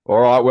All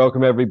right,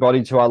 welcome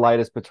everybody to our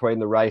latest Between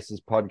the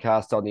Races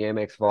podcast on the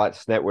MX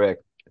Fights Network.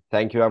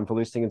 Thank you for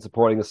listening and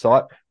supporting the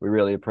site. We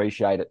really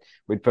appreciate it.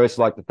 We'd first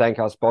like to thank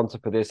our sponsor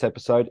for this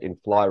episode in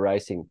Fly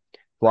Racing.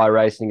 Fly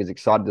Racing is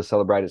excited to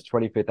celebrate its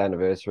 25th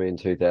anniversary in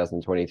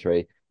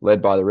 2023. Led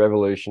by the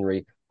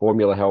revolutionary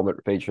Formula helmet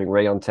featuring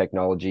Rheon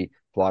technology,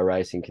 Fly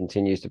Racing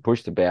continues to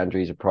push the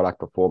boundaries of product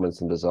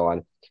performance and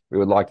design. We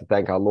would like to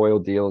thank our loyal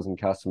dealers and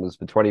customers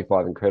for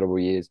 25 incredible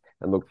years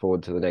and look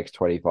forward to the next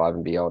 25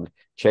 and beyond.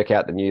 Check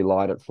out the new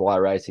line at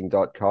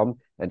flyracing.com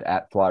and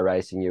at Fly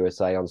Racing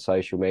USA on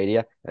social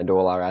media, and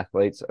all our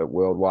athletes at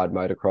worldwide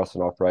motocross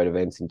and off-road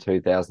events in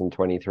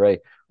 2023.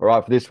 All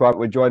right, for this one,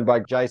 we're joined by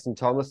Jason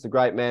Thomas. The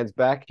great man's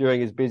back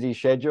during his busy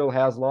schedule.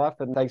 How's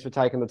life? And thanks for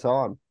taking the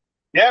time.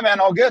 Yeah, man,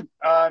 all good.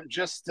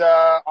 Just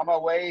on my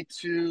way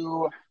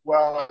to,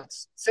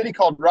 it's a city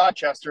called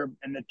Rochester,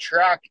 and the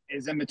track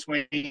is in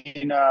between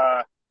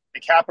the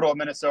capital of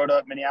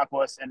Minnesota,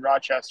 Minneapolis, and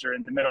Rochester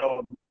in the middle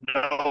of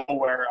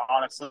nowhere,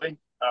 honestly.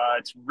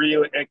 It's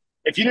really,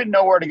 if you didn't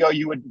know where to go,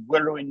 you would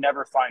literally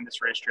never find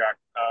this racetrack.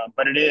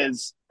 But it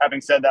is,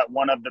 having said that,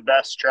 one of the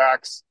best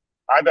tracks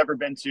I've ever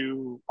been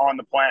to on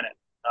the planet.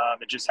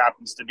 It just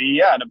happens to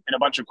be, in a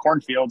bunch of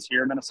cornfields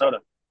here in Minnesota.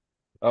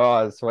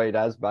 Oh, sweet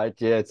as, mate.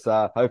 Yeah, it's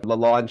hopefully the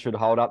line should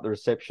hold up. The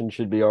reception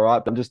should be all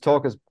right. But just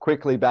talk us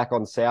quickly back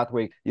on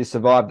Southwick. You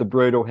survived the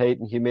brutal heat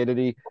and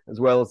humidity as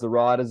well as the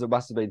riders. It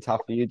must have been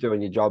tough for you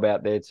doing your job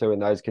out there too in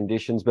those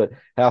conditions. But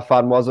how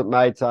fun was it,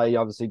 mate? You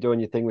obviously doing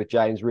your thing with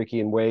James, Ricky,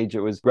 and Weege.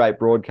 It was great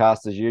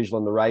broadcast as usual,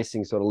 and the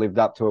racing sort of lived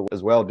up to it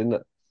as well, didn't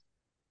it?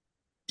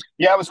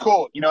 Yeah, it was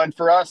cool. And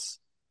for us,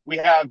 we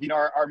have,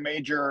 our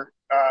major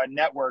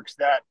networks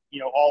that,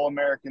 all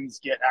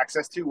Americans get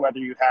access to, whether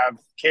you have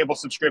cable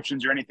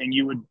subscriptions or anything,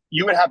 you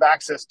would have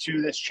access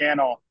to this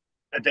channel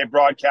that they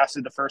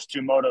broadcasted the first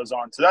two motos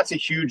on. So that's a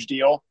huge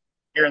deal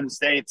here in the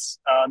States.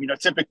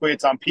 Typically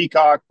it's on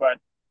Peacock, but,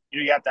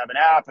 you have to have an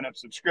app and a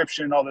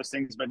subscription and all those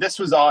things. But this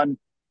was on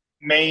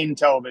main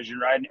television,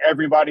 right? And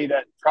everybody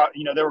there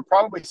were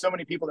probably so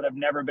many people that have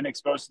never been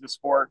exposed to the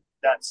sport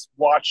that's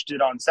watched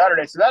it on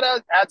Saturday. So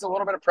that adds a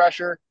little bit of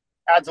pressure,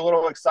 adds a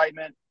little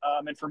excitement.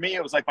 And for me,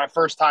 it was like my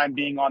first time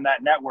being on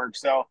that network.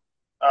 So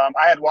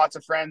I had lots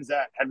of friends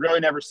that had really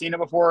never seen it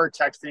before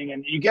texting,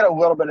 and you get a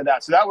little bit of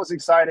that. So that was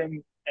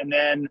exciting. And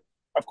then,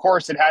 of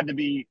course, it had to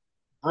be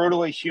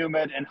brutally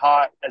humid and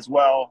hot as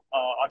well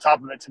on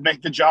top of it to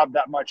make the job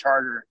that much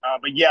harder.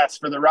 But yes,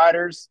 for the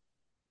riders,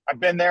 I've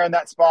been there in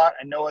that spot.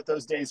 I know what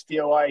those days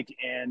feel like.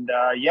 And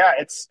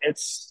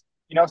it's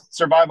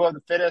survival of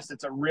the fittest.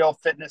 It's a real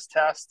fitness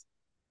test.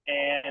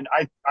 And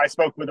I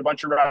spoke with a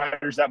bunch of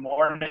riders that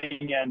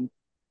morning, and,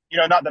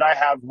 not that I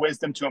have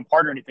wisdom to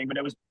impart or anything, but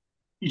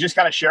you just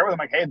kind of share with them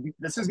like, hey,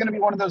 this is going to be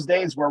one of those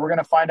days where we're going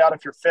to find out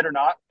if you're fit or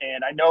not.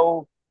 And I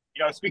know,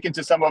 speaking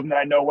to some of them that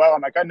I know well,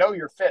 I'm like, I know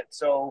you're fit.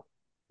 So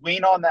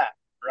lean on that,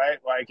 right?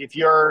 Like if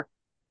you're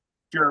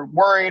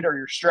worried or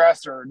you're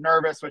stressed or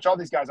nervous, which all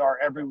these guys are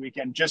every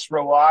weekend, just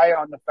rely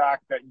on the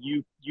fact that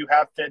you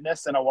have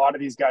fitness, and a lot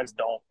of these guys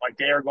don't. Like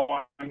they are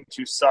going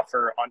to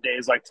suffer on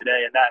days like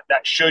today, and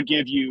that should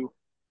give you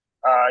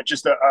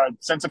just a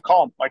sense of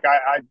calm. Like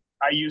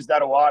I use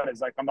that a lot as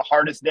like on the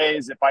hardest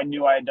days, if I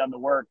knew I had done the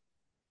work,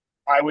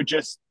 I would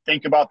just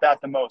think about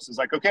that the most. It's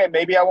like, okay,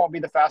 maybe I won't be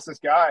the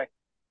fastest guy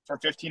for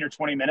 15 or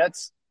 20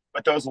 minutes,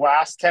 but those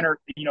last 10 or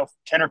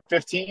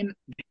 15,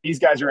 these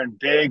guys are in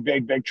big,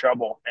 big, big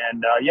trouble.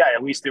 And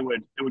at least it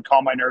would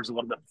calm my nerves a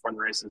little bit before the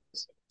races.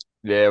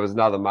 Yeah, it was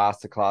another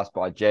masterclass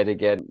by Jed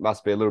again.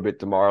 Must be a little bit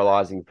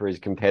demoralizing for his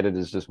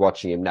competitors just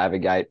watching him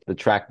navigate the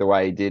track the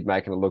way he did,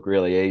 making it look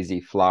really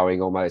easy,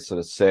 flowing, almost sort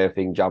of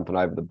surfing, jumping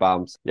over the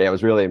bumps. Yeah, it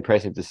was really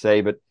impressive to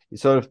see. But you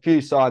sort of a few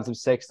signs of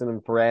Sexton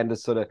and Ferrandis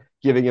sort of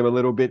giving him a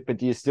little bit, but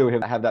do you still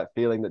have that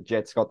feeling that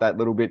Jet's got that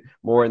little bit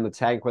more in the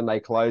tank when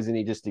they close and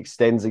he just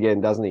extends again,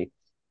 doesn't he?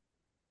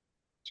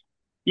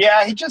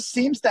 Yeah, he just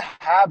seems to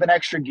have an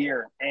extra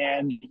gear,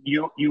 and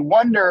you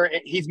wonder.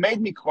 He's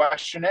made me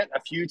question it a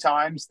few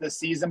times this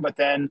season, but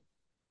then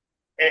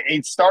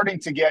it's starting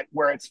to get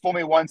where it's fool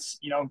me once,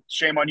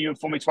 shame on you,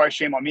 fool me twice,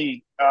 shame on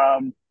me,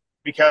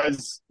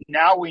 because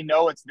now we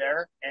know it's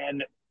there,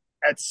 and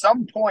at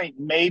some point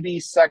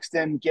maybe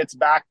Sexton gets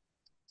back.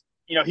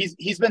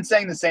 He's been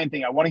saying the same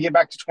thing. I want to get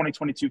back to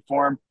 2022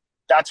 form.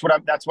 That's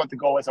what the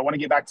goal is. I want to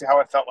get back to how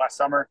I felt last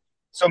summer.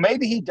 So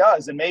maybe he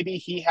does, and maybe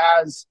he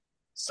has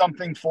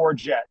something for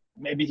Jet.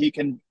 Maybe he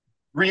can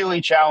really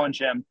challenge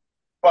him.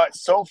 But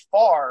so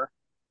far,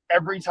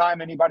 every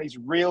time anybody's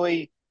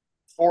really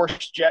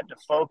forced Jet to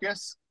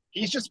focus,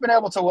 he's just been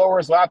able to lower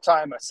his lap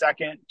time a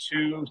second,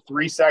 2,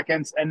 3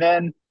 seconds, and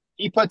then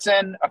he puts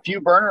in a few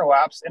burner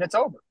laps and it's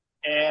over.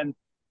 And,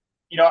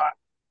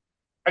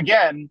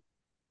 again,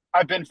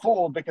 I've been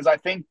fooled because I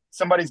think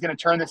somebody's going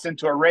to turn this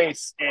into a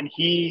race, and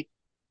he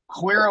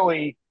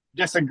clearly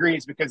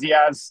disagrees because he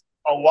has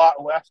a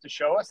lot left to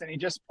show us, and he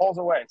just pulls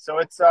away. So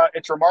it's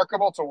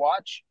remarkable to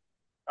watch.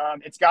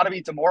 It's got to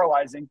be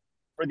demoralizing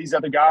for these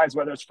other guys,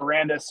 whether it's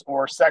Ferrandis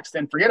or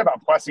Sexton. Forget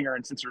about Plessinger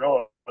and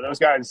Cincerillo. Those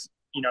guys,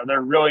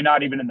 they're really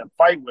not even in the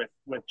fight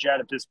with Jet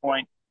at this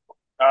point.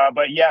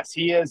 But yes,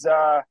 he is.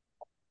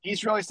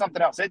 He's really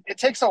something else. It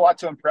takes a lot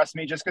to impress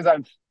me, just because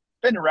I've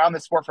been around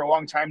this sport for a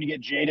long time to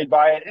get jaded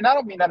by it, and I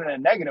don't mean that in a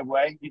negative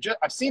way.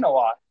 I've seen a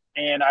lot,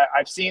 and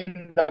I've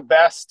seen the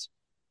best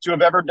to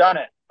have ever done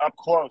it up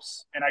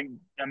close, and I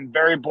am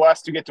very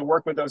blessed to get to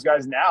work with those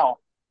guys now.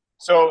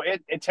 So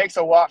it takes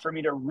a lot for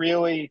me to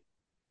really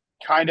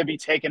kind of be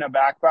taken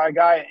aback by a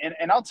guy.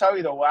 And I'll tell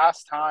you, the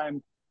last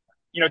time,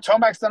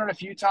 Tomac's done it a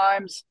few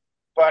times,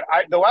 but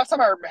the last time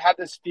I had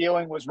this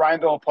feeling was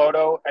Ryan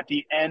Villapoto at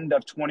the end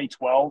of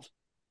 2012.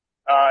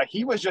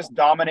 He was just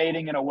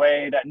dominating in a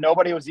way that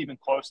nobody was even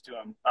close to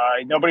him.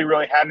 Nobody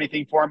really had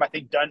anything for him. I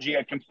think Dungey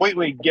had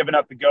completely given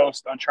up the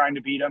ghost on trying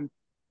to beat him.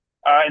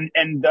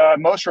 And the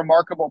most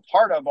remarkable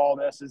part of all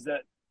this is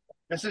that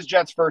this is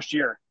Jet's first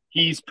year.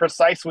 He's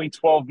precisely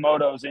 12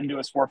 motos into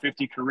his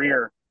 450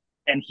 career,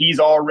 and he's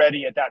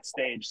already at that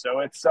stage. So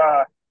it's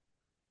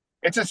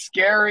a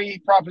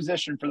scary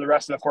proposition for the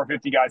rest of the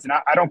 450 guys. And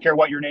I don't care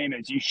what your name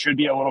is, you should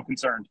be a little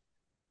concerned.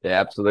 Yeah,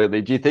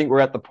 absolutely. Do you think we're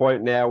at the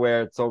point now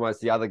where it's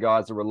almost the other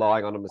guys are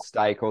relying on a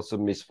mistake or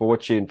some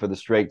misfortune for the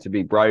streak to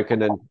be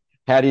broken? And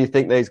how do you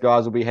think these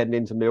guys will be heading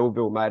into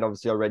Millville, mate?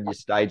 Obviously, I read your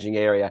staging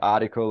area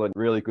article and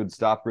really good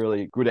stuff,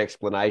 really good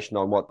explanation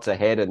on what's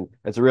ahead. And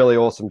it's a really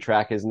awesome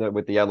track, isn't it,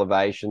 with the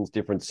elevations,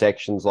 different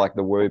sections like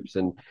the whoops,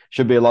 and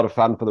should be a lot of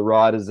fun for the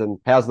riders. And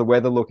how's the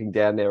weather looking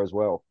down there as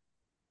well?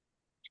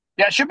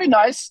 Yeah, it should be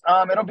nice.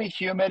 It'll be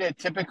humid. It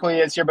typically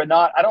is here, but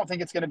not. I don't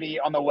think it's going to be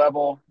on the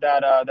level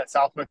that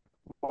Southwick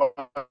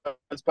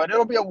was, but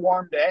it'll be a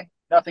warm day.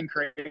 Nothing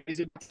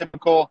crazy.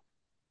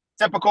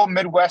 Typical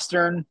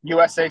Midwestern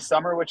USA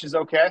summer, which is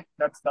okay.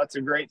 That's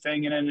a great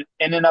thing in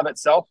and of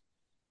itself.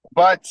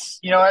 But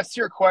as to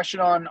your question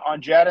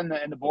on Jed and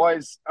the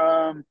boys,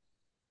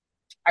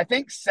 I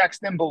think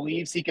Sexton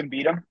believes he can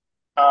beat him.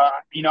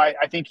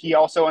 I think he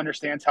also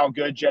understands how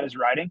good Jed is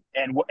riding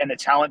and the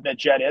talent that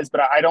Jed is,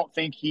 but I don't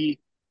think he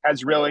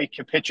has really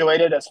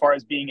capitulated as far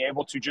as being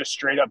able to just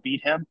straight up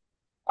beat him.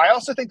 I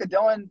also think that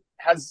Dylan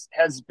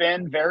has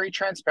been very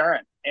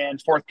transparent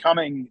and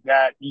forthcoming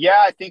that,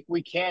 yeah, I think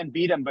we can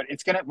beat him, but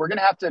we're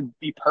gonna have to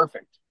be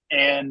perfect.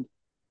 And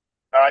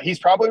he's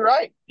probably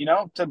right.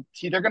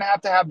 They're gonna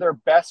have to have their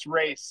best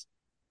race,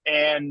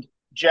 and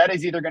Jed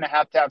is either gonna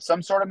have to have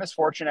some sort of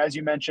misfortune, as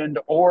you mentioned,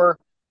 or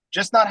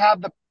just not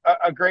have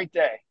a great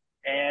day.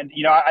 And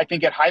I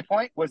think at High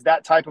Point was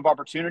that type of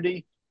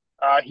opportunity.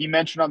 He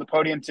mentioned on the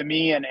podium to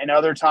me and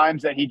other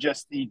times that he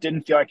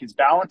didn't feel like his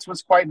balance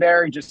was quite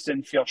there. He just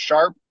didn't feel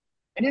sharp.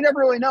 And you never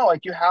really know.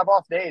 Like, you have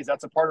off days.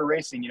 That's a part of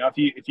racing.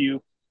 If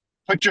you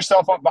put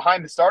yourself up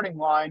behind the starting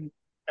line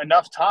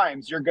enough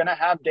times, you're going to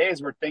have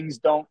days where things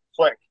don't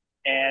click.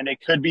 And it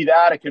could be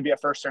that. It could be a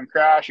first turn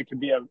crash. It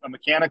could be a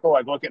mechanical.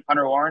 Like, look at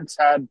Hunter Lawrence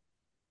had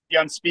the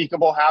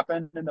unspeakable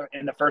happen in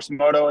the first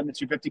moto in the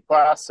 250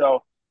 class.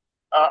 So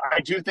I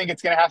do think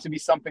it's going to have to be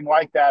something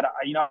like that.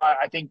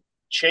 I think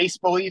Chase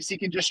believes he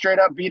can just straight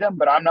up beat him,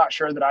 but I'm not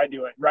sure that I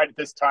do it right at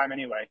this time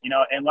anyway.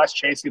 Unless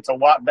Chase gets a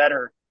lot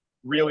better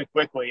really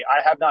quickly.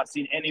 I have not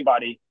seen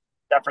anybody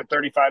that for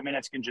 35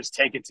 minutes can just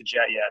take it to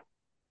Jet yet.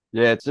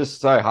 Yeah, it's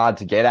just so hard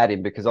to get at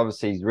him because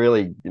obviously he's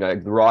really,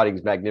 the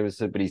riding's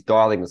magnificent, but he's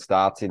dialing the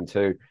starts in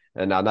too.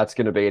 And that's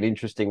going to be an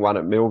interesting one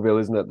at Millville,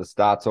 isn't it? The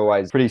start's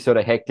always pretty sort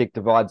of hectic,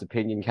 divides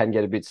opinion, can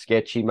get a bit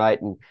sketchy,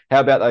 mate. And how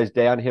about those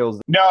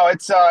downhills? No,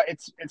 it's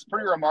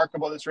pretty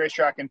remarkable, this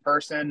racetrack in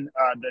person.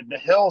 The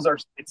hills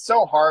it's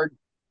so hard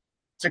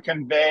to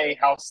convey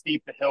how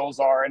steep the hills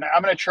are. And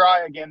I'm going to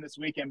try again this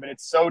weekend, but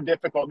it's so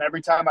difficult. And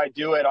every time I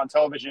do it on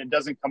television, it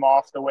doesn't come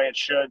off the way it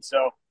should.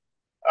 So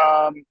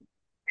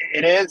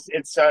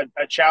it's a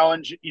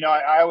challenge.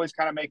 I always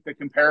kind of make the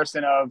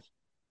comparison of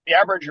the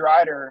average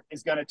rider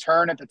is going to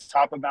turn at the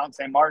top of Mount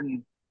St.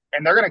 Martin,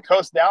 and they're going to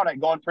coast down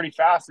it going pretty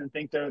fast and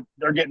think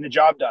they're getting the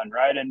job done.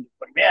 Right. And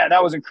like, man,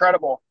 that was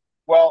incredible.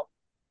 Well,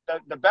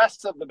 the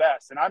best of the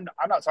best. And I'm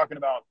not talking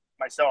about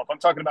myself. I'm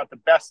talking about the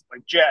best,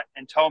 like Jet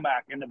and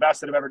Tomac and the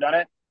best that have ever done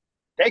it.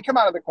 They come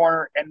out of the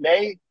corner and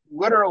they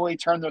literally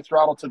turn their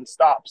throttle to the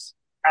stops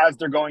as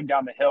they're going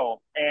down the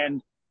hill.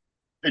 And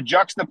the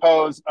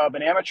juxtapose of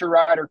an amateur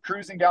rider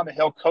cruising down the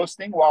hill,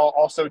 coasting while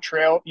also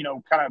kind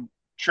of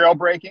trail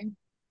braking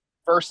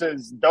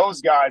versus those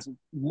guys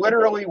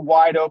literally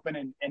wide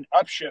open and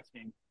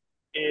upshifting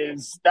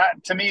is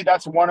that, to me,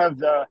 that's one of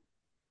the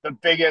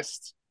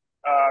biggest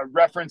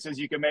references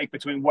you can make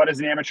between what is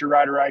an amateur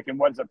rider like and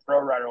what is a pro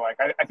rider like.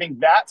 I think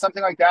that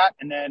something like that,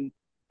 and then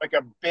like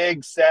a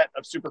big set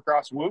of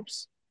Supercross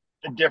whoops,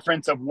 the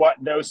difference of what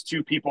those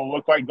two people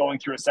look like going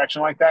through a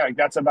section like that, like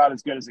that's about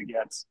as good as it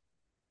gets.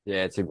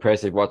 Yeah, it's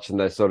impressive watching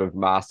those sort of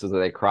masters of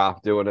their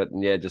craft doing it,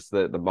 and yeah, just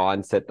the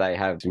mindset they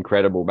have. It's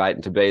incredible, mate.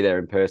 And to be there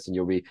in person,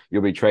 you'll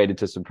be treated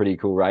to some pretty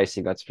cool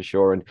racing, that's for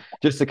sure. And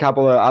just a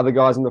couple of other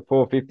guys in the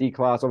 450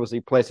 class. Obviously,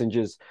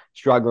 Plessinger's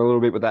struggling a little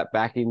bit with that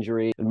back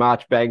injury, and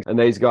Marchbank and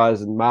these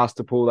guys and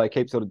Masterpool, they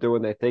keep sort of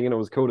doing their thing. And it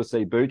was cool to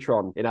see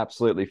Boutron in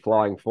absolutely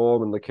flying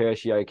form, and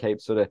Lecurcio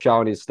keeps sort of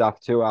showing his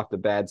stuff too after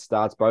bad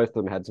starts. Both of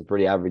them had some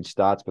pretty average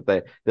starts, but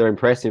they're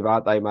impressive,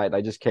 aren't they, mate?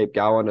 They just keep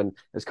going, and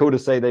it's cool to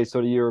see these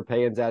sort of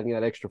Europeans adding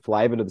that extra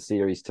flavor to the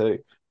series too.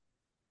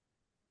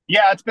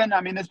 Yeah, it's been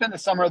the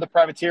summer of the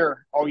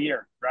privateer all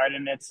year, right?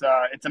 And it's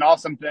an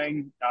awesome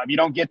thing. You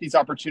don't get these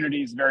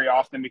opportunities very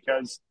often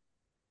because,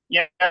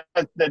 yeah,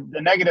 the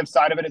negative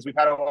side of it is we've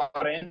had a lot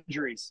of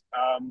injuries.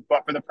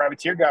 But for the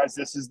privateer guys,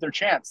 this is their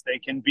chance. They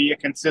can be a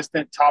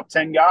consistent top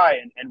 10 guy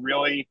and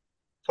really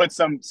put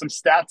some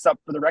stats up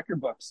for the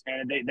record books.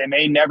 And they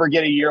may never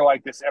get a year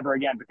like this ever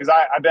again, because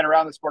I've been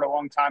around the sport a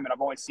long time and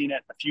I've only seen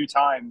it a few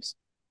times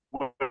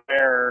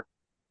where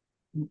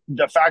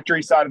the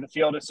factory side of the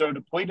field is so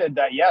depleted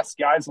that, yes,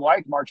 guys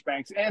like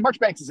Marchbanks, and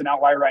Marchbanks is an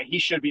outlier, right? He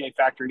should be a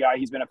factory guy.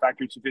 He's been a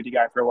factory 250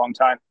 guy for a long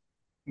time.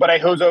 But a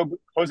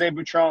Jose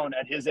Butron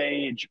at his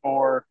age,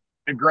 or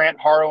the Grant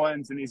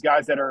Harlans and these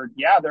guys that are,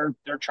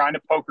 they're trying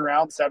to poke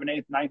around 7th,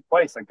 8th, 9th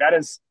place. Like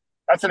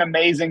that's an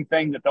amazing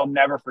thing that they'll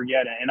never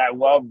forget. And I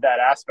love that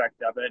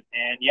aspect of it.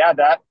 And yeah,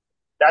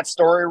 that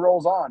story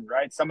rolls on,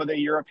 right? Some of the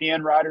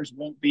European riders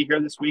won't be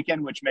here this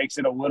weekend, which makes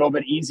it a little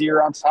bit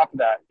easier on top of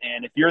that.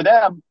 And if you're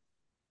them,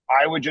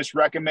 I would just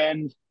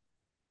recommend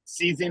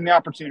seizing the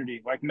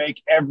opportunity. Like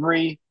make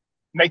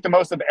the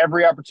most of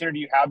every opportunity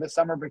you have this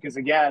summer, because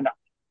again,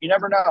 you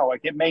never know.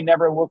 Like it may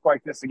never look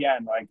like this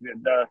again. Like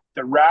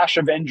the rash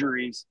of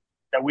injuries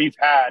that we've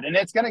had, and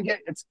it's going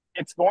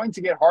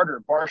to get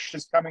harder. Barsh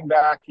is coming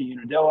back.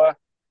 Unadilla,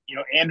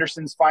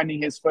 Anderson's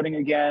finding his footing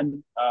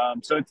again.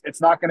 So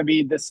it's not going to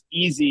be this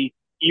easy.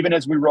 Even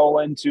as we roll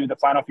into the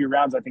final few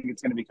rounds, I think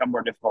it's going to become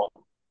more difficult.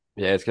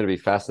 Yeah, it's going to be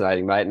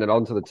fascinating, mate. And then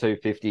on to the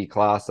 250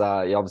 class.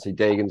 Obviously,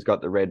 Deegan's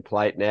got the red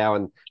plate now,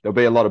 and there'll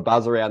be a lot of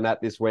buzz around that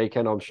this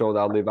weekend. I'm sure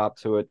they'll live up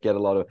to it, get a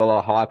lot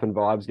of hype and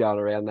vibes going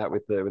around that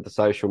with the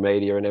social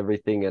media and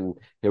everything, and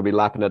he'll be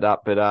lapping it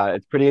up. But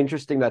it's pretty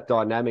interesting, that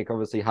dynamic.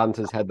 Obviously,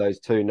 Hunter's had those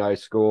 2 no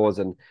scores,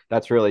 and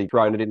that's really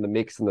thrown it in the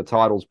mix, and the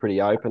title's pretty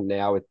open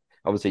now with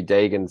obviously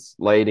Deegan's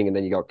leading, and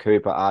then you got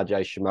Cooper,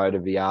 RJ,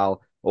 Shimoda,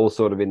 Vial, all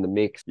sort of in the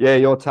mix. Yeah,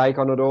 your take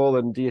on it all,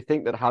 and do you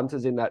think that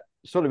Hunter's in that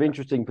sort of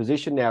interesting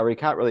position now where he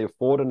can't really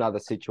afford another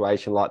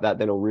situation like that,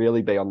 then he'll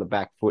really be on the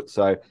back foot?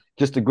 So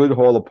just a good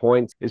haul of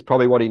points is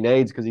probably what he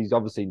needs, because he's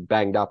obviously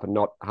banged up and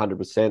not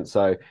 100%.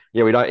 So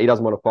yeah, he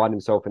doesn't want to find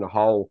himself in a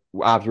hole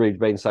after he's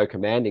been so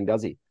commanding,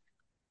 does he?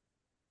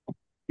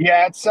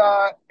 Yeah, it's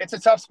a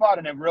tough spot,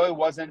 and it really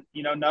wasn't,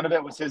 none of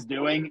it was his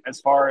doing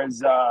as far as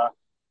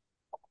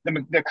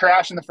the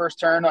crash in the first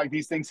turn. Like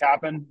these things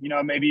happen,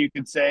 maybe you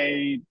could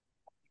say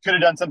could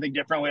have done something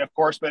differently, of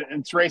course, but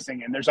it's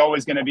racing and there's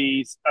always going to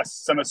be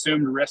some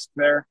assumed risk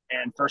there,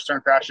 and first turn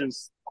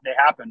crashes, they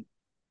happen.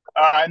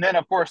 And then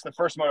of course the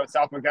first moto at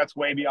Southwick, that's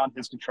way beyond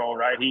his control,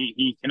 right?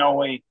 He can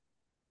only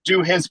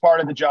do his part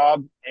of the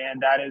job,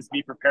 and that is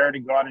be prepared to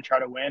go out and try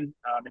to win.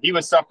 He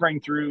was suffering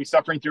through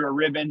a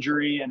rib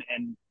injury,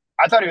 and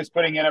I thought he was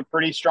putting in a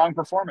pretty strong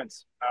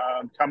performance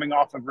coming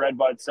off of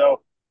Redbud. So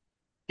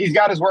he's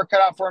got his work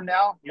cut out for him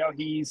now.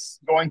 He's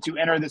going to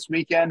enter this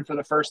weekend for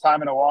the first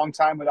time in a long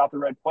time without the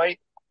red plate.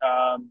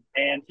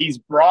 And he's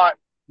brought,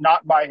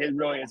 not by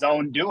his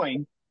own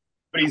doing,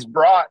 but he's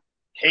brought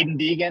Hayden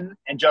Deegan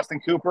and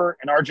Justin Cooper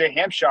and RJ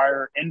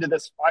Hampshire into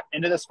this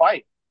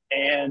fight.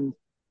 And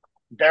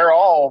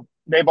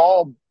they've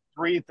all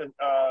breathed,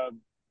 a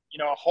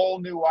whole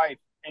new life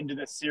into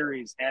this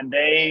series. And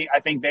I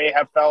think they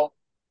have felt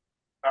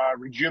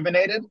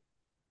rejuvenated.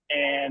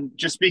 And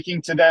just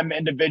speaking to them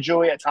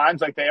individually at times,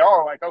 like they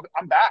are like, oh,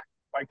 I'm back.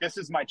 Like this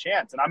is my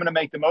chance, and I'm going to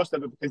make the most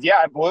of it, because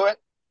I blew it.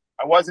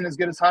 I wasn't as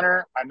good as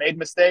Hunter. I made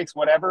mistakes,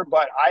 whatever,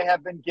 but I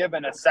have been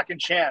given a second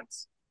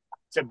chance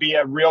to be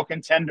a real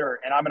contender,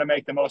 and I'm going to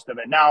make the most of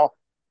it. Now,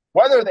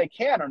 whether they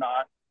can or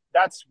not,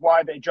 that's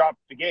why they dropped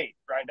the gate,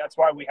 right? That's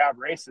why we have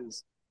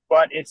races.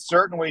 But it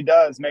certainly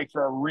does make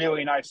for a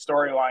really nice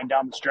storyline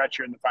down the stretch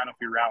here in the final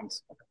few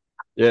rounds.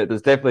 Yeah,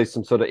 there's definitely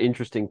some sort of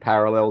interesting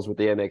parallels with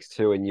the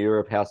MX2 in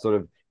Europe, how sort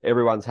of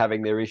everyone's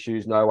having their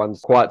issues. No one's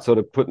quite sort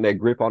of putting their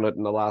grip on it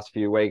in the last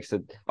few weeks.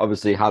 And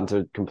obviously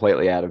Hunter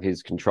completely out of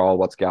his control,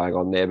 what's going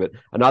on there. But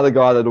another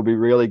guy that'll be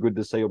really good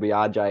to see will be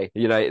RJ.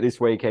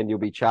 This weekend you'll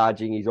be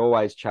charging. He's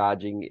always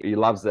charging. He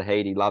loves the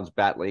heat. He loves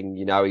battling.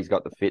 He's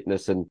got the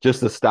fitness, and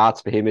just the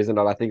starts for him, isn't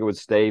it? I think it was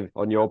Steve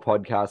on your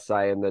podcast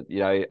saying that,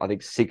 I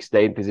think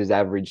 16th is his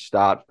average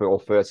start or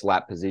first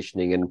lap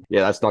positioning. And yeah,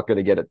 that's not going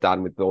to get it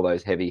done with all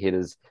those heavy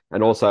hitters.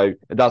 And also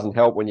it doesn't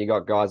help when you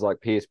got guys like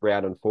Pierce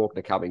Brown and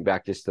Faulkner coming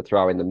back just to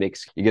throw in the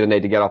mix. You're going to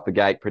need to get off the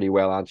gate pretty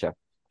well, aren't you?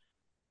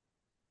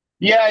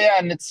 Yeah,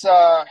 and it's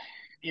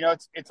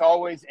it's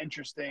always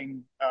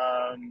interesting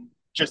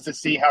just to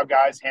see how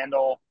guys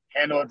handle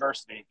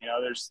adversity.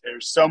 There's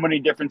so many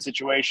different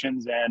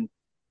situations, and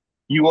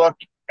you look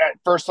at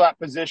first lap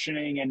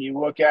positioning and you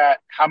look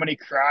at how many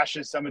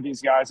crashes some of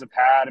these guys have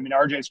had. I mean,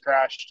 RJ's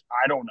crashed,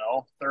 I don't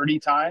know, 30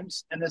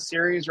 times in this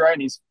series, right?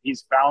 And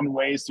he's found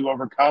ways to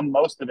overcome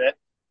most of it.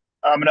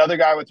 Another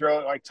guy would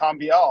throw like Tom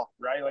Vial,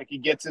 right? Like he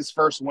gets his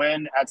first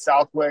win at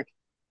Southwick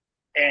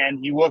and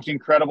he looked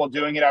incredible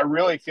doing it. I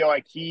really feel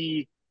like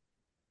he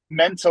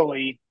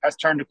mentally has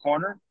turned a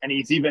corner, and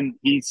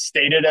he's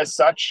stated as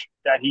such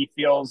that he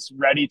feels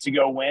ready to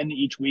go win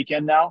each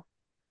weekend now.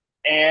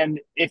 And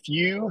if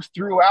you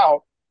threw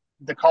out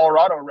the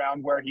Colorado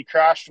round where he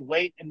crashed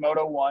late in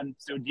Moto 1,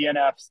 so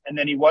DNFs, and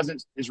then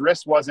his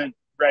wrist wasn't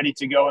ready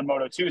to go in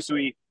Moto 2, so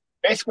he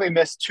basically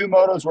missed 2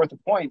 motos worth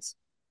of points.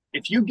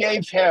 If you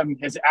gave him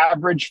his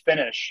average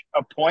finish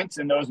of points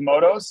in those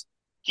motos,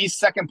 he's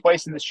second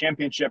place in this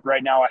championship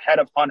right now ahead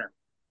of Hunter.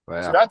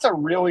 Wow. So that's a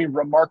really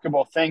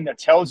remarkable thing that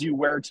tells you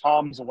where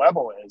Tom's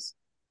level is.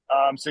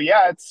 So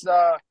yeah, it's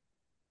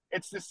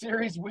the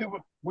series we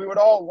would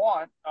all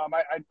want.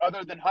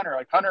 Other than Hunter,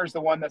 like Hunter's the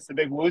one that's the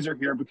big loser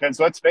here because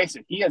let's face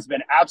it, he has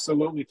been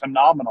absolutely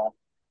phenomenal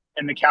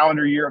in the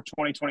calendar year of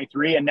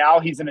 2023, and now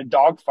he's in a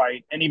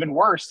dogfight. And even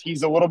worse,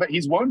 he's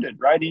wounded,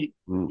 right?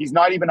 He's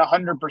not even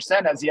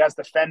 100% as he has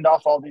to fend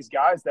off all these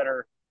guys that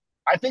are.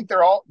 I think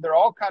they're all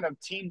kind of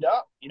teamed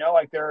up,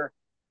 like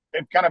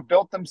they've kind of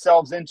built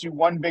themselves into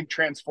one big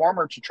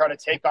transformer to try to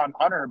take on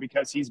Hunter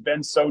because he's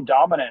been so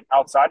dominant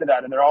outside of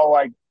that, and they're all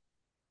like.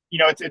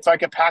 It's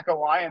like a pack of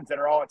lions that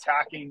are all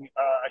attacking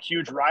a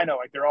huge rhino.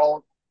 Like they're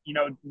all,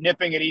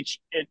 nipping at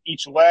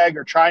each leg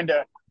or trying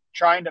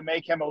to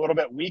make him a little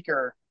bit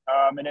weaker.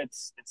 And it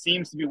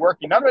seems to be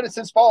working. None of it is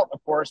his fault,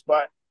 of course,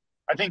 but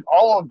I think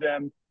all of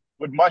them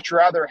would much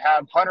rather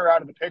have Hunter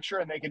out of the picture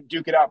and they can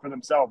duke it out for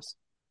themselves.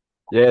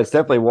 Yeah, it's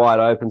definitely wide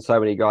open. So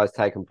many guys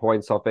taking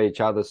points off each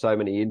other, so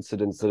many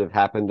incidents that have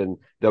happened, and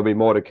there'll be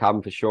more to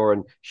come for sure.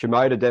 And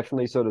Shimoda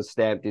definitely sort of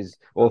stamped his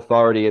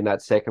authority in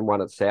that second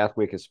one at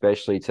Southwick,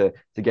 especially to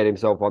get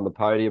himself on the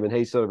podium. And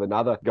he's sort of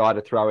another guy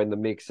to throw in the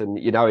mix. And,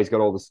 he's got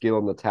all the skill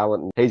and the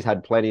talent, and he's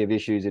had plenty of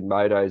issues in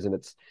motos.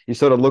 And you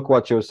sort of look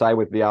what you were saying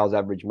with Vial's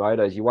average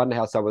motos. You wonder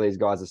how some of these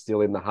guys are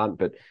still in the hunt,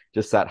 but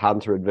just that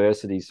Hunter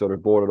adversity sort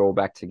of brought it all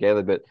back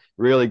together. But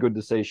really good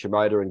to see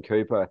Shimoda and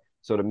Cooper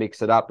sort of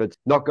mix it up. It's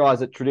not guys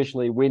that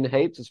traditionally win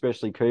heaps,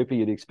 especially Cooper.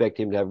 You'd expect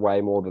him to have way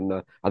more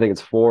than I think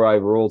it's 4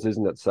 overalls,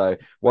 isn't it? So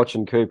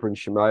watching Cooper and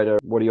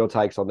Shimoda, what are your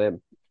takes on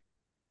them?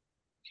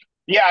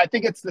 Yeah, I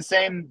think it's the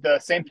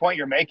same point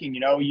you're making.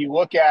 You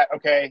look at,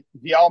 okay,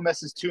 Vial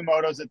misses 2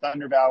 motos at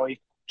Thunder Valley.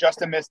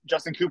 Justin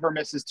Cooper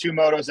misses 2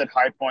 motos at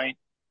High Point.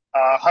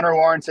 Hunter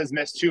Lawrence has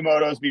missed 2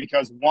 motos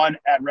because 1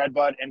 at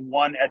Redbud and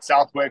 1 at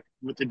Southwick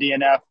with the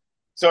DNF.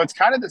 So it's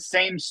kind of the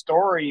same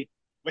story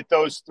with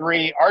those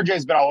 3.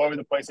 RJ's been all over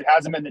the place. It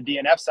hasn't been the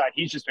DNF side.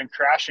 He's just been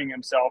crashing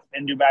himself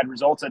into bad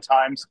results at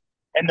times.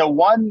 And the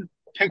one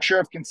picture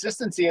of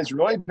consistency has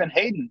really been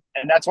Hayden.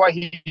 And that's why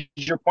he's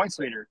your points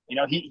leader.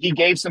 He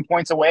gave some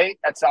points away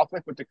at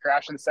Southwick with the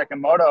crash in the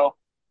second moto.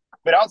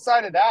 But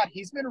outside of that,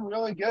 he's been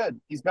really good.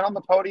 He's been on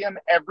the podium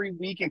every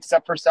week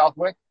except for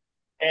Southwick.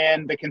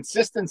 And the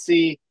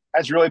consistency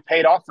has really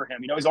paid off for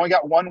him. He's only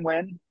got 1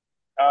 win.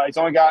 He's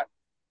only got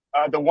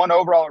the 1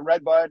 overall at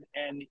Redbud,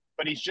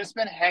 but he's just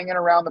been hanging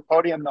around the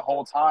podium the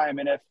whole time.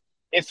 And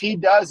if he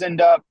does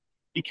end up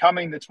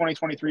becoming the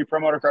 2023 Pro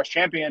Motocross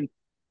champion,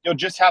 you'll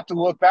just have to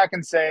look back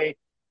and say,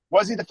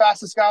 was he the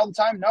fastest guy all the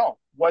time? No.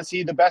 Was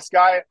he the best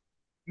guy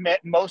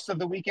most of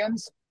the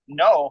weekends?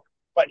 No.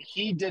 But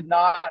he did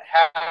not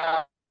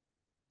have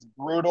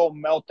brutal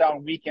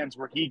meltdown weekends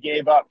where he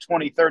gave up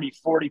 20, 30,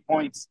 40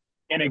 points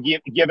in a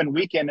given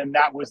weekend, and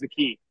that was the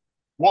key.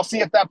 We'll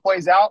see if that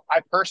plays out. I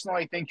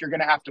personally think you're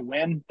going to have to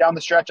win down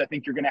the stretch. I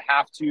think you're going to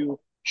have to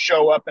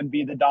show up and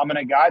be the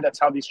dominant guy. That's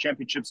how these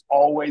championships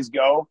always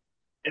go,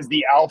 is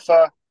the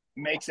alpha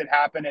makes it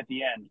happen at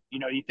the end.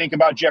 You think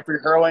about Jeffrey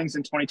Hurlings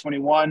in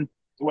 2021,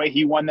 the way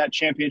he won that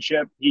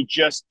championship. He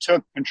just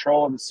took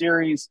control of the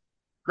series.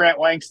 Grant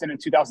Langston in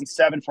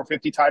 2007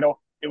 450 title.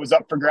 It was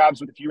up for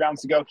grabs with a few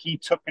rounds to go. He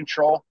took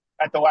control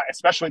at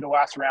especially the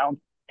last round.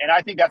 And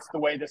I think that's the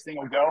way this thing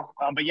will go.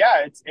 But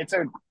yeah, it's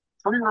a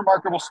pretty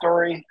remarkable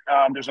story.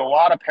 There's a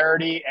lot of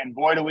parity, and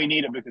boy, do we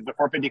need it because the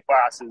 450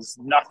 class is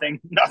nothing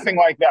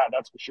like that.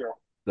 That's for sure.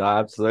 No,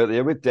 absolutely.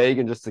 And with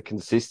Deegan, just the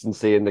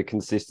consistency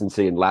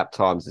in lap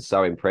times is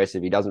so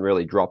impressive. He doesn't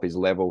really drop his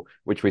level,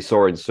 which we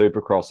saw in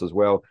Supercross as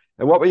well.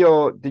 And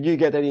did you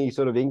get any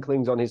sort of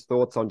inklings on his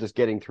thoughts on just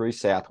getting through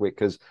Southwick?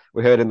 Because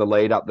we heard in the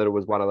lead up that it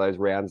was one of those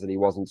rounds that he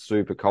wasn't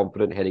super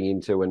confident heading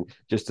into, and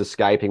just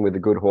escaping with a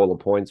good haul of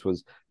points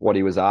was what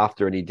he was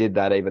after. And he did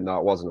that even though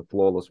it wasn't a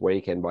flawless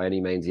weekend by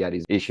any means. He had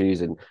his issues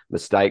and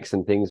mistakes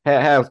and things.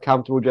 How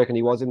comfortable do you reckon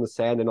he was in the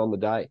sand and on the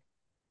day?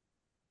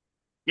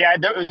 Yeah,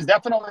 it was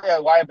definitely a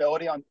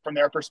liability from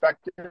their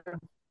perspective.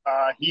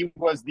 He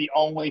was the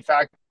only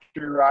factory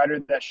rider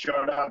that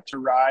showed up to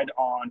ride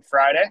on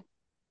Friday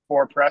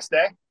for press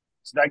day.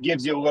 So that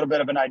gives you a little bit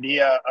of an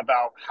idea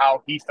about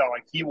how he felt.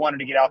 Like he wanted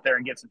to get out there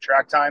and get some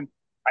track time.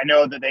 I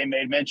know that they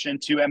made mention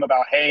to him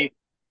about, hey,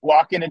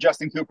 walk into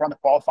Justin Cooper on the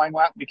qualifying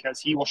lap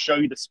because he will show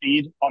you the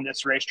speed on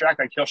this racetrack.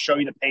 Like he'll show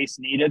you the pace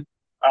needed.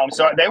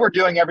 So they were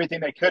doing everything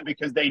they could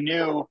because they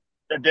knew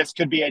that this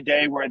could be a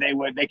day where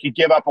they could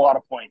give up a lot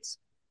of points.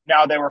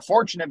 Now, they were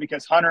fortunate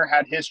because Hunter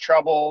had his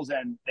troubles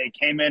and they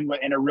came in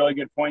a really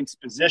good points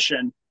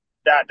position.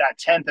 That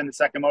 10th in the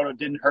second moto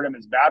didn't hurt him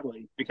as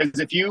badly. Because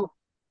if you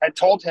had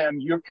told him,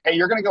 you're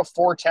going to go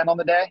 4:10 on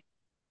the day,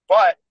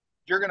 but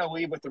you're going to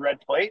leave with the red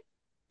plate,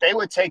 they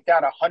would take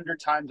that 100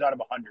 times out of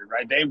 100,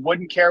 right? They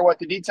wouldn't care what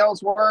the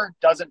details were.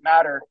 Doesn't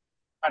matter.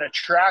 At a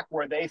track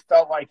where they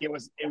felt like it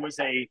was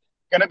a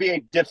going to be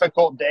a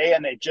difficult day,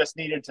 and they just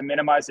needed to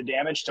minimize the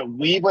damage. To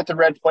leave with the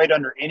red plate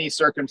under any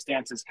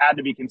circumstances had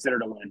to be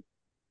considered a win.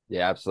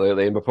 Yeah,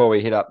 absolutely. And before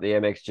we hit up the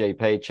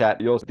MXGP chat,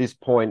 yours at this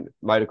point,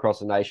 Motocross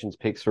the Nations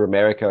picks for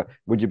America.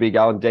 Would you be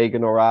going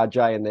Deegan or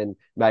RJ and then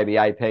maybe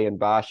AP and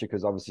Barsha?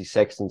 Because obviously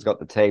Sexton's got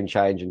the team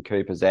change and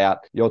Cooper's out.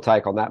 Your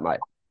take on that, mate?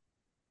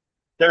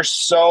 There's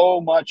so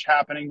much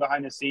happening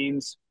behind the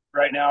scenes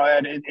right now,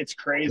 Ed. It's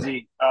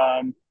crazy.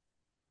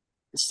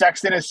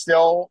 Sexton is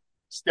still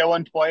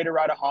in play to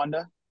ride a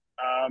Honda.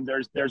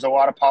 There's a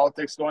lot of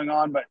politics going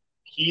on, but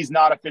he's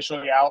not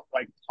officially out.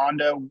 Like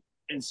Honda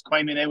is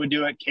claiming they would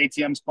do it.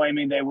 KTM's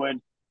claiming they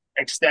would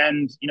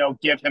extend,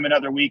 give him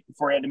another week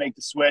before he had to make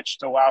the switch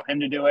to allow him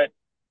to do it.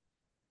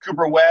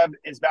 Cooper Webb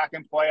is back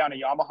in play on a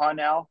Yamaha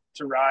now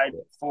to ride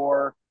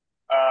for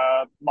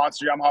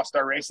Monster Yamaha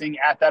Star Racing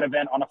at that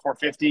event on a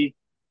 450.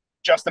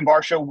 Justin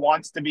Barsha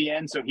wants to be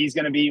in, so he's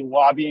going to be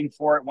lobbying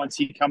for it once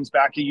he comes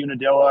back to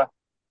Unadilla.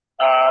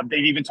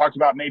 They've even talked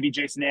about maybe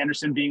Jason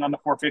Anderson being on the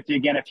 450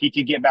 again if he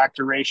could get back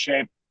to race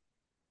shape.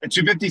 The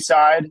 250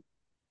 side,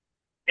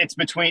 it's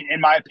between,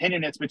 in my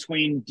opinion, it's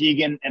between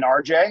Deegan and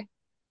RJ.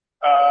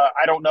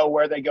 I don't know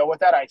where they go with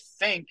that. I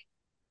think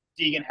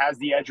Deegan has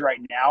the edge right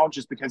now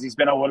just because he's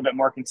been a little bit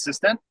more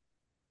consistent.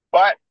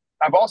 But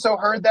I've also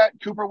heard that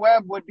Cooper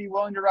Webb would be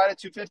willing to ride a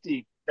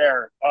 250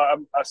 there,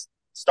 a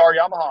Star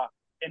Yamaha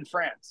in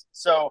France.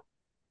 So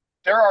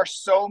there are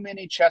so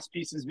many chess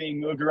pieces being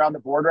moved around the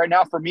board right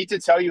now. For me to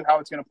tell you how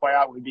it's going to play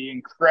out would be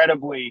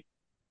incredibly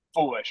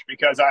foolish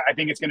because I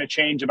think it's going to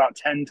change about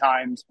 10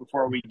 times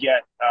before we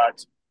get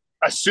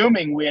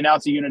assuming we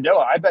announce a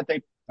Unadilla. I bet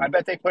they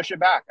push it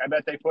back. I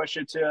bet they push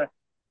it to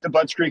the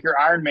Bud Streaker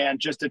Ironman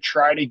just to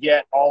try to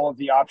get all of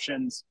the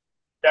options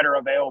that are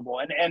available.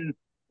 And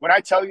when I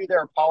tell you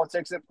there are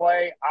politics at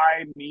play,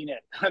 I mean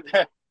it.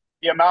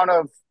 The amount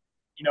of,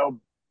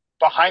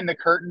 behind the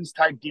curtains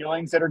type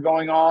dealings that are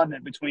going on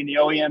between the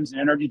OEMs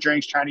and energy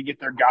drinks trying to get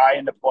their guy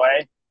into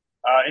play.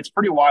 It's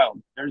pretty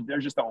wild.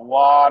 There's just a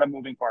lot of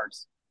moving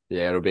parts.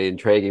 Yeah, it'll be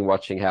intriguing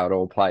watching how it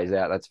all plays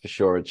out. That's for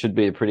sure. It should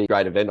be a pretty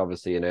great event,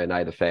 obviously, in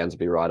NA. The fans will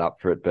be right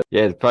up for it. But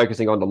yeah,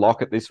 focusing on the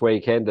Locket this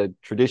weekend, a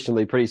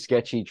traditionally pretty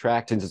sketchy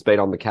track since it's been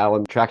on the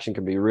calendar. Traction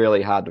can be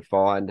really hard to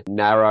find,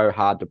 narrow,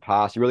 hard to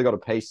pass. You really got to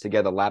piece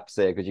together laps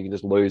there because you can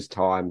just lose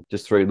time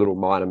just through little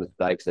minor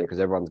mistakes there because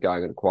everyone's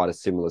going at quite a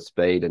similar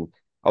speed. And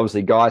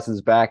obviously,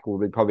 Geison's back. We'll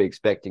be probably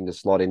expecting to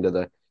slot into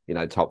the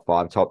top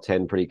 5, top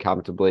 10 pretty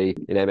comfortably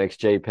in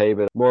MXGP,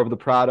 but more of the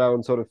Prado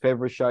and sort of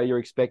Fevra show you're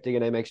expecting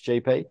in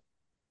MXGP?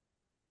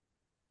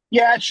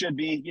 Yeah, it should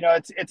be.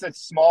 It's a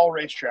small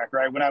racetrack,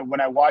 right?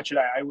 When I watch it,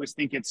 I always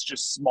think it's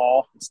just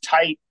small. It's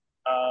tight.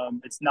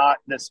 It's not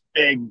this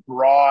big,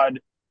 broad.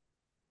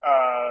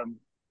 I'm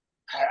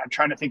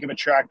trying to think of a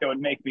track that would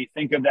make me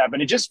think of that,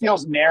 but it just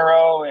feels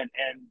narrow and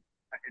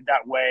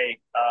that way.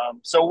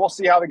 So we'll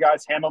see how the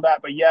guys handle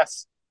that. But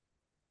yes,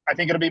 I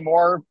think it'll be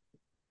more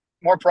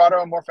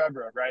Prado and more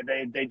Febra,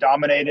 right? They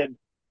dominated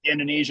the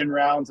Indonesian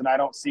rounds, and I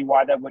don't see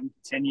why that wouldn't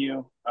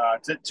continue.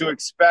 To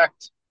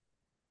expect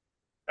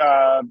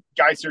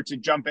Geiser to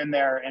jump in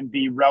there and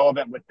be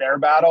relevant with their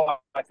battle,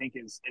 I think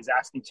is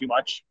asking too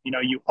much.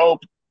 You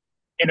hope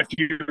in a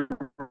few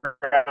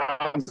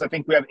rounds, I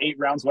think we have 8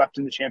 rounds left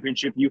in the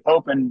championship. You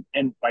hope and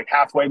like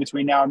halfway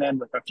between now and then,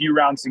 with a few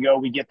rounds to go,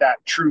 we get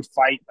that true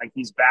fight, like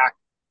he's back.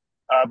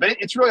 But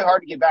it's really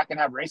hard to get back and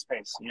have race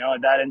pace,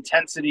 that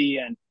intensity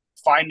and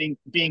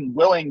being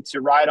willing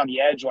to ride on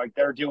the edge like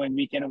they're doing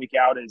week in and week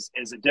out is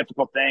a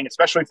difficult thing,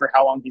 especially for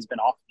how long he's been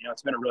off.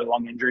 It's been a really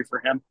long injury for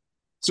him.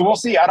 So we'll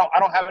see. I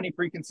don't have any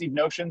preconceived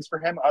notions for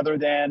him other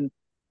than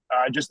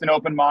just an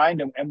open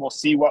mind, and we'll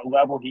see what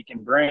level he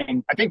can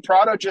bring. I think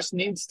Prado just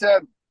needs to,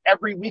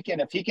 every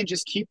weekend, if he can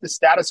just keep the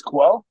status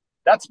quo,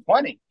 that's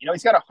plenty.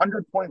 He's got a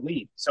 100-point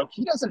lead, so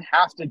he doesn't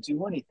have to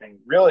do anything,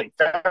 really.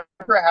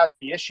 Febra has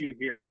the issue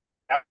here.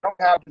 I don't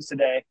have this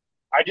today.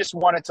 I just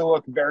want it to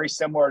look very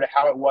similar to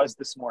how it was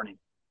this morning.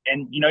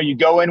 And, you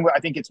go in with, I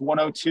think it's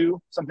 102,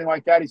 something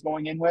like that he's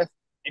going in with.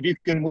 If you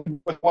can move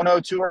with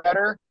 102 or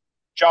better,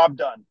 job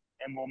done.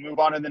 And we'll move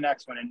on to the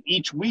next one. And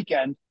each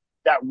weekend,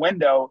 that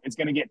window is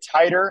going to get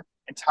tighter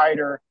and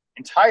tighter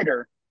and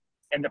tighter.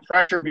 And the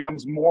pressure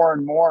becomes more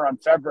and more on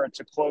Febra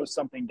to close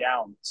something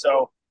down.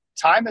 So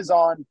time is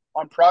on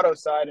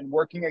Prado's side and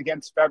working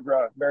against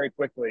Febra very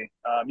quickly.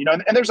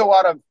 And there's a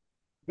lot of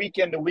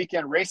weekend to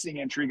weekend racing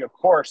intrigue, of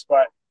course,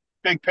 but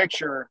big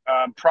picture,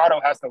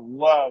 Prado has to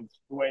love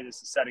the way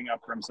this is setting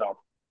up for himself.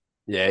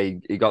 Yeah,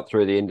 he got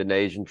through the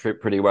Indonesian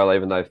trip pretty well,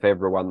 even though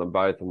Febra won them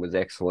both and was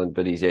excellent.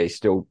 But he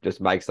still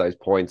just makes those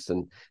points,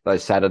 and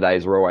those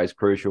Saturdays are always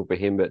crucial for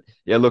him. But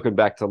yeah, looking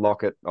back to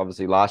Locket,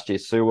 obviously last year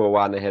Sewer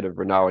won ahead of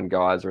Renault and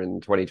Geiser. In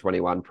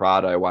 2021,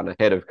 Prado won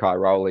ahead of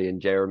Cairoli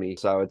and Jeremy.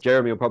 So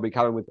Jeremy will probably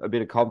come in with a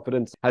bit of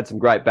confidence. Had some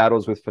great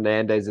battles with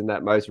Fernandez in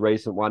that most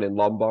recent one in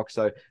Lombok.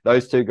 So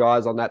those two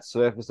guys on that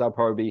surface, they'll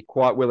probably be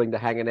quite willing to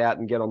hang it out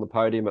and get on the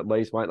podium at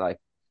least, won't they?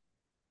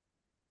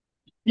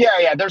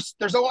 Yeah.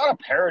 There's a lot of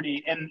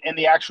parity in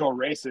the actual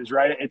races,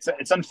 right?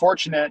 It's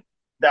unfortunate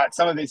that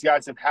some of these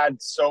guys have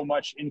had so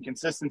much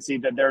inconsistency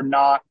that they're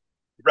not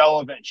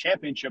relevant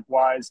championship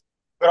wise.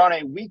 But on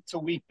a week to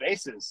week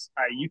basis,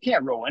 you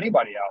can't roll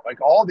anybody out. Like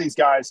all these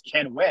guys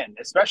can win,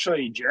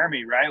 especially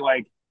Jeremy, right?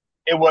 Like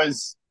it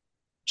was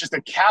just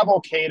a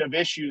cavalcade of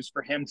issues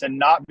for him to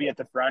not be at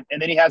the front.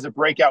 And then he has a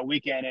breakout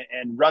weekend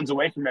and runs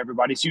away from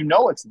everybody. So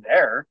it's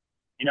there,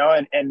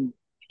 and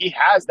he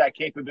has that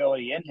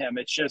capability in him.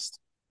 It's just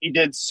he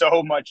did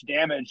so much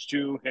damage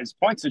to his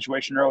point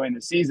situation early in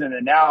the season.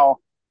 And now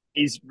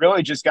he's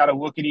really just got to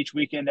look at each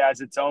weekend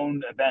as its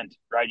own event,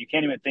 right? You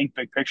can't even think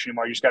big picture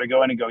anymore. You just got to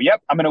go in and go,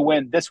 yep, I'm going to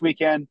win this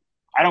weekend.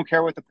 I don't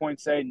care what the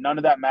points say. None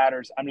of that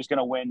matters. I'm just going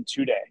to win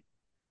today.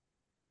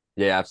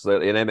 Yeah,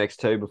 absolutely. And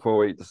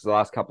MX2, this is the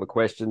last couple of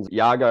questions.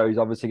 Iago is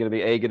obviously going to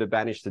be eager to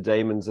banish the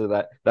demons of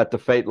that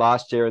defeat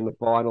last year in the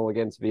final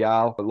against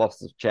Vial.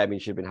 Lost the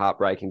championship in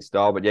heartbreaking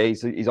style. But yeah,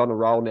 he's on a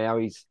roll now.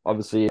 He's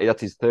obviously,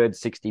 that's his third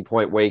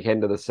 60-point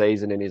weekend of the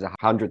season and his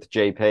 100th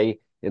GP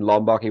in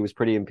Lombok. He was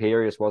pretty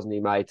imperious, wasn't he,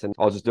 mate? And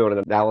I was just doing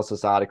an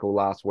analysis article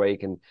last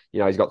week, and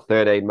he's got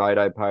 13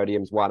 moto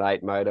podiums, won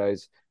 8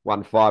 motos,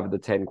 won 5 of the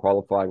 10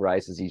 qualifying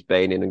races he's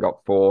been in, and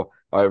got 4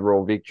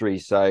 overall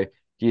victories. So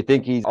do you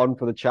think he's on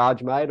for the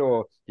charge, mate,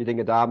 or do you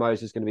think Adamo is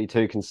just going to be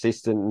too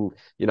consistent?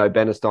 And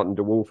Benestant and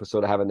DeWolf are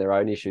sort of having their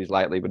own issues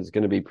lately, but it's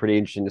going to be pretty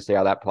interesting to see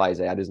how that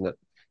plays out, isn't it?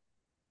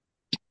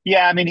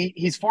 Yeah, I mean,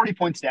 he's 40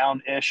 points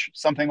down-ish,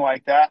 something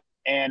like that.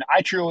 And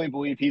I truly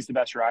believe he's the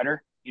best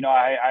rider.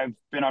 I've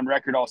been on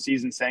record all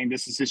season saying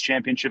this is his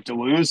championship to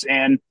lose.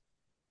 And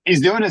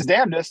he's doing his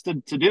damnedest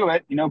to do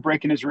it.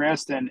 Breaking his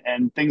wrist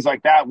and things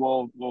like that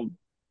will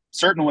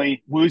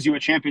certainly lose you a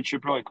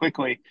championship really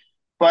quickly.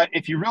 But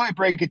if you really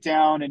break it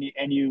down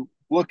and you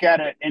look at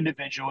it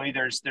individually,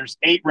 there's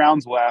 8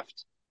 rounds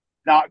left,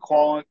 not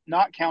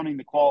counting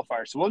the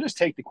qualifiers. So we'll just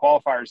take the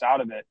qualifiers out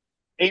of it.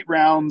 8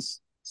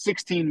 rounds,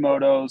 16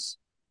 motos,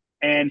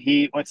 and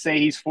let's say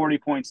he's 40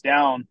 points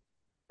down.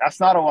 That's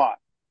not a lot.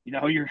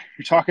 You're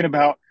talking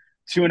about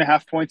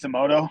 2.5 points a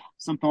moto,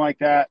 something like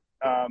that,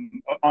 on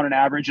an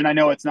average. And I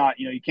know it's not,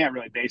 you can't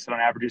really base it on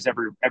averages.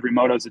 Every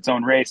moto is its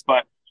own race,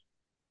 but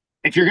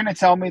if you're going to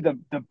tell me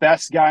the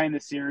best guy in the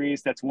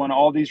series that's won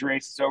all these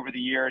races over the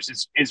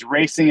years is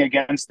racing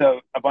against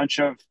a bunch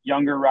of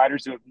younger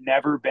riders who have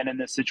never been in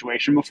this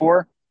situation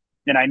before,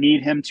 then I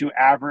need him to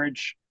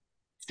average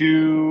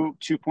 2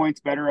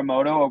 points better a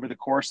moto over the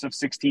course of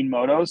 16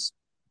 motos.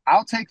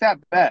 I'll take that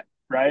bet,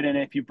 right? And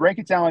if you break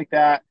it down like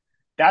that,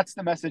 that's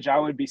the message I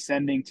would be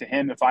sending to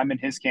him if I'm in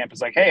his camp.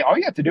 Is like, hey, all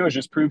you have to do is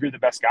just prove you're the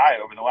best guy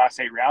over the last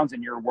 8 rounds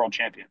and you're a world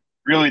champion.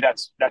 Really,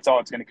 that's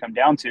all it's going to come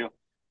down to.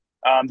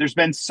 There's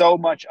been so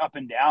much up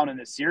and down in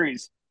this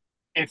series.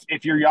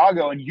 If you're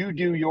Iago and you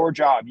do your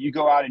job, you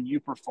go out and you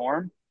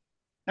perform,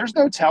 there's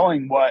no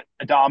telling what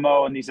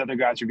Adamo and these other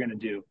guys are going to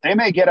do. They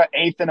may get an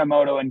 8th in a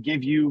moto and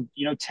give you,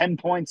 10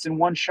 points in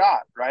one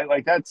shot, right?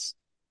 Like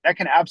that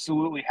can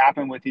absolutely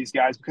happen with these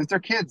guys because they're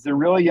kids. They're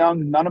really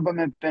young. None of them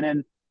have been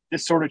in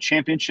this sort of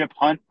championship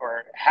hunt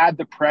or had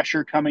the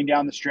pressure coming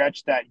down the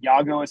stretch that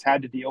Iago has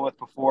had to deal with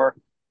before.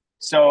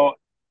 So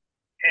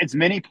as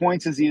many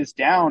points as he is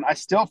down, I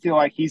still feel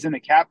like he's in the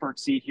catbird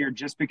seat here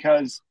just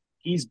because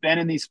he's been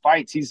in these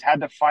fights. He's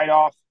had to fight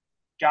off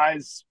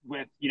guys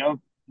with,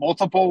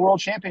 multiple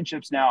world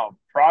championships now,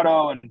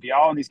 Prado and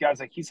Vial and these guys.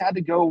 Like he's had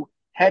to go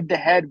head to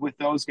head with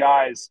those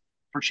guys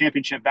for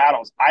championship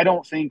battles. I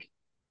don't think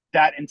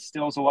that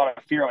instills a lot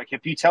of fear. Like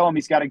if you tell him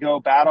he's got to go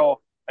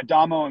battle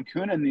Adamo and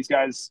Kunin, these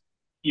guys,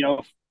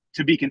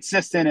 to be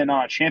consistent and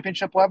on a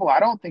championship level,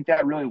 I don't think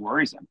that really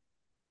worries him.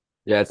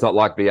 Yeah, it's not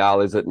like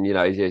Vial, is it?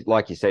 And,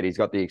 like you said, he's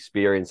got the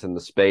experience and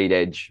the speed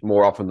edge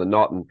more often than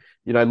not. And,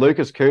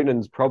 Lucas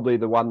Kunin's probably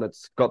the one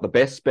that's got the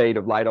best speed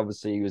of late.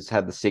 Obviously, he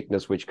had the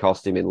sickness, which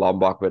cost him in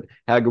Lombok. But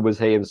how good was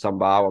he in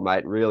Sumbawa,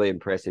 mate? Really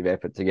impressive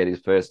effort to get his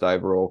first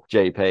overall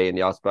GP.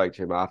 And I spoke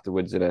to him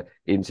afterwards in an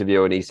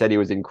interview, and he said he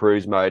was in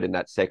cruise mode in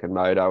that second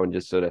moto and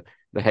just sort of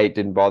the heat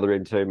didn't bother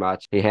him too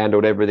much. He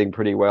handled everything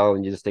pretty well.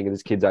 And you're just thinking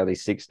this kid's only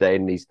 16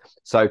 and he's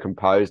so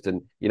composed.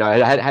 And, it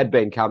had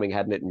been coming,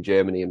 hadn't it, in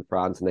Germany and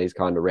France and these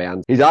kind of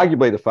rounds. He's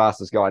arguably the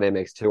fastest guy in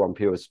MX2 on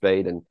pure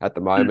speed and at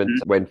the moment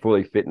when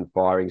fully fit and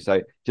firing.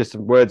 So just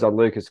some words on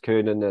Lucas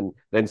Kunin and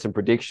then some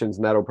predictions,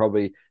 and that'll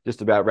probably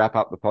just about wrap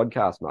up the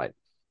podcast, mate.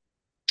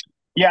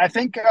 Yeah, I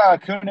think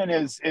Kunin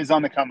is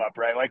on the come up,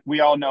 right? Like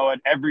we all know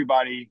it.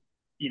 Everybody,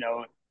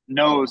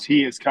 knows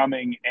he is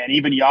coming. And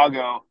even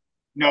Iago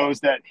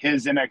knows that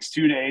his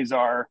MX2 days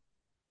are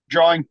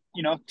drawing,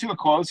 to a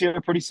close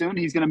here pretty soon.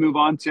 He's going to move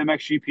on to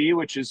MXGP,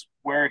 which is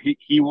where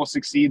he will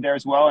succeed there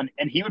as well.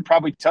 And he would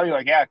probably tell you,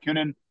 like, yeah,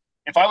 Kunin,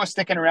 if I was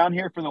sticking around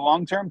here for the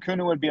long term,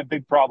 Kunin would be a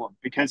big problem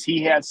because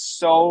he has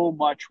so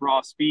much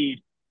raw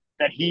speed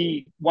that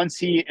once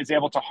he is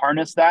able to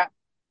harness that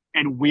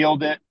and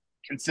wield it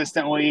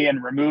consistently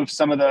and remove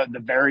some of the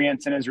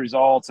variance in his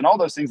results and all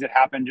those things that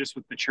happen just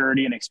with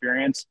maturity and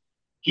experience,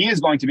 he is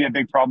going to be a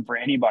big problem for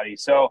anybody.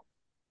 So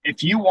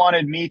if you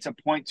wanted me to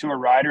point to a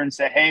rider and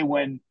say, hey,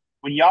 when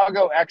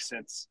Iago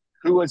exits,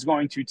 who is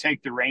going to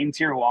take the reins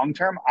here long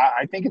term?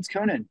 I think it's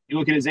Kunin. You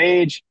look at his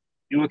age,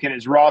 you look at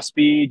his raw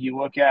speed, you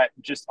look at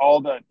just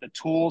all the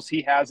tools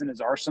he has in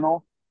his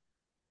arsenal.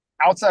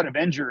 outside of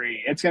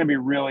injury, it's going to be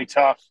really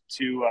tough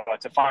to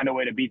find a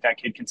way to beat that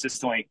kid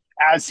consistently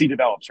as he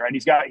develops. Right,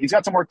 he's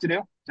got some work to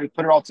do to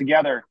put it all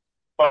together,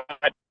 but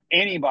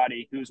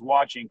anybody who's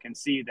watching can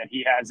see that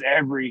he has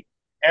every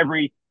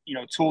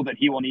tool that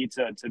he will need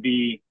to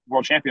be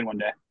world champion one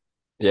day.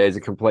 Yeah, he's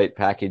a complete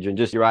package. And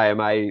just your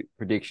AMA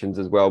predictions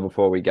as well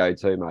before we go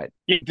too, mate.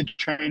 Keep the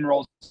train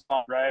rolls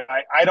on, right?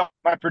 I don't,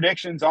 my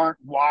predictions aren't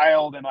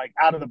wild and like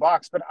out of the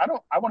box, but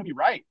I want to be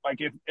right. Like,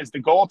 is the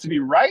goal to be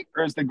right,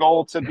 or is the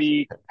goal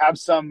to have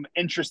some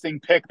interesting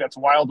pick that's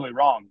wildly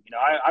wrong?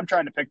 I'm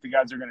trying to pick the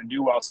guys that are going to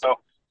do well. So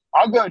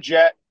I'll go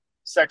Jet,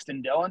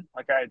 Sexton, Dillon.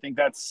 Like, I think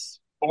that's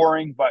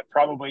boring, but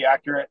probably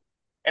accurate.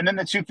 And then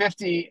the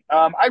 250,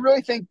 I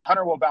really think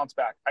Hunter will bounce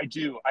back. I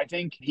do. I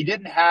think he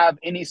didn't have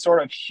any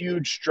sort of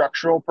huge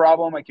structural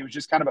problem. Like, it was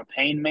just kind of a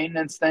pain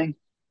maintenance thing.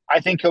 I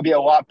think he'll be a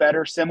lot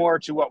better, similar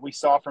to what we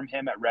saw from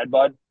him at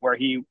Redbud, where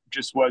he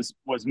just was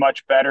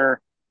much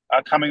better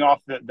coming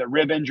off the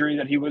rib injury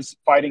that he was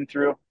fighting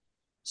through.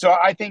 So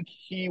I think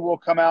he will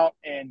come out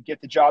and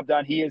get the job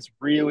done. He is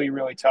really,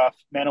 really tough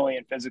mentally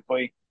and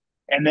physically.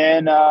 And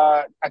then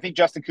I think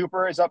Justin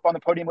Cooper is up on the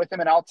podium with him,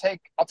 and I'll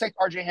take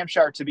RJ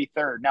Hampshire to be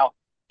third. Now,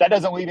 that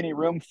doesn't leave any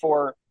room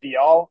for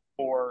Vial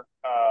or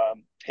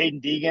Hayden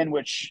Deegan,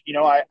 which,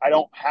 I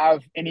don't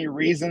have any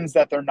reasons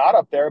that they're not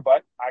up there,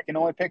 but I can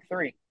only pick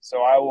three.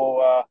 So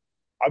I'll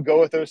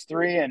go with those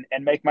three and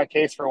make my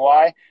case for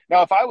why.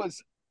 Now, if I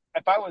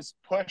was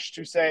pushed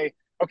to say,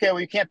 okay,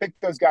 well, you can't pick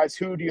those guys,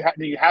 who do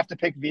you have to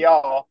pick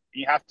Vial,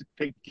 and you have to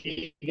pick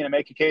Deegan and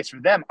make a case for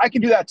them, I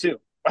can do that too.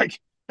 Like,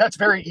 that's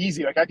very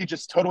easy. Like, I could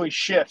just totally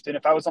shift. And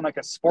if I was on like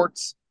a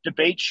sports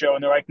debate show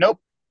and they're like, nope,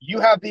 you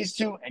have these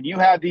two and you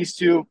have these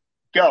two,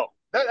 go.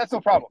 That's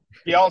no problem.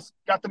 Vial's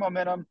got the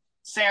momentum,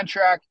 sand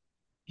track.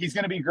 He's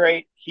going to be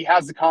great. He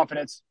has the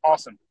confidence.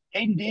 Awesome.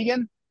 Hayden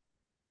Deegan,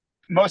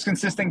 most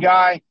consistent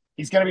guy.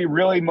 He's going to be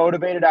really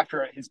motivated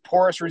after his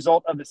poorest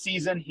result of the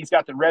season. He's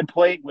got the red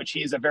plate, which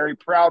he is a very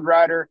proud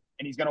rider,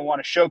 and he's going to want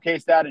to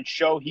showcase that and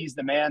show he's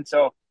the man.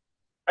 So,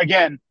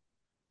 again,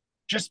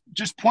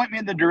 just point me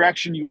in the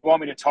direction you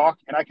want me to talk,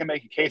 and I can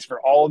make a case for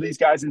all of these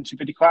guys in the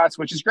 250 class,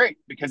 which is great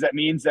because that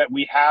means that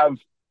we have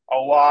a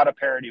lot of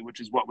parity,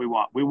 which is what we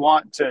want. We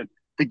want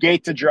the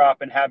gate to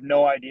drop and have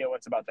no idea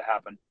what's about to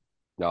happen.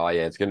 Oh,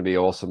 yeah, it's going to be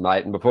awesome,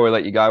 mate. And before we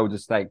let you go, we'll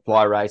just thank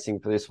Fly Racing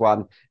for this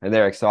one. And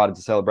they're excited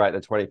to celebrate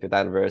their 25th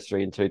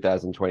anniversary in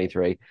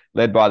 2023.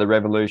 Led by the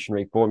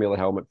revolutionary Formula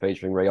helmet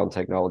featuring Rheon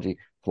technology,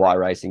 Fly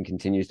Racing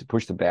continues to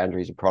push the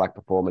boundaries of product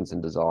performance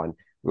and design.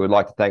 We would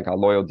like to thank our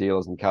loyal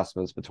dealers and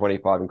customers for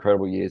 25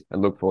 incredible years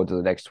and look forward to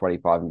the next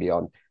 25 and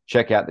beyond.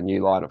 Check out the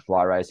new line at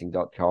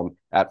flyracing.com,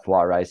 at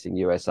Fly Racing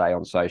USA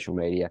on social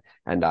media,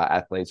 and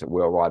athletes at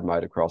Worldwide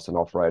Motocross and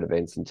Off-Road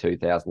events in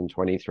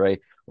 2023.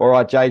 All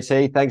right,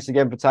 JT, thanks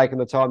again for taking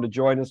the time to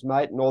join us,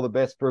 mate, and all the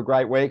best for a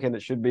great week. And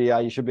it should be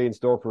you should be in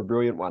store for a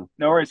brilliant one.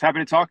 No worries. Happy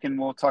to talk, and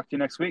we'll talk to you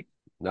next week.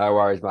 No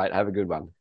worries, mate. Have a good one.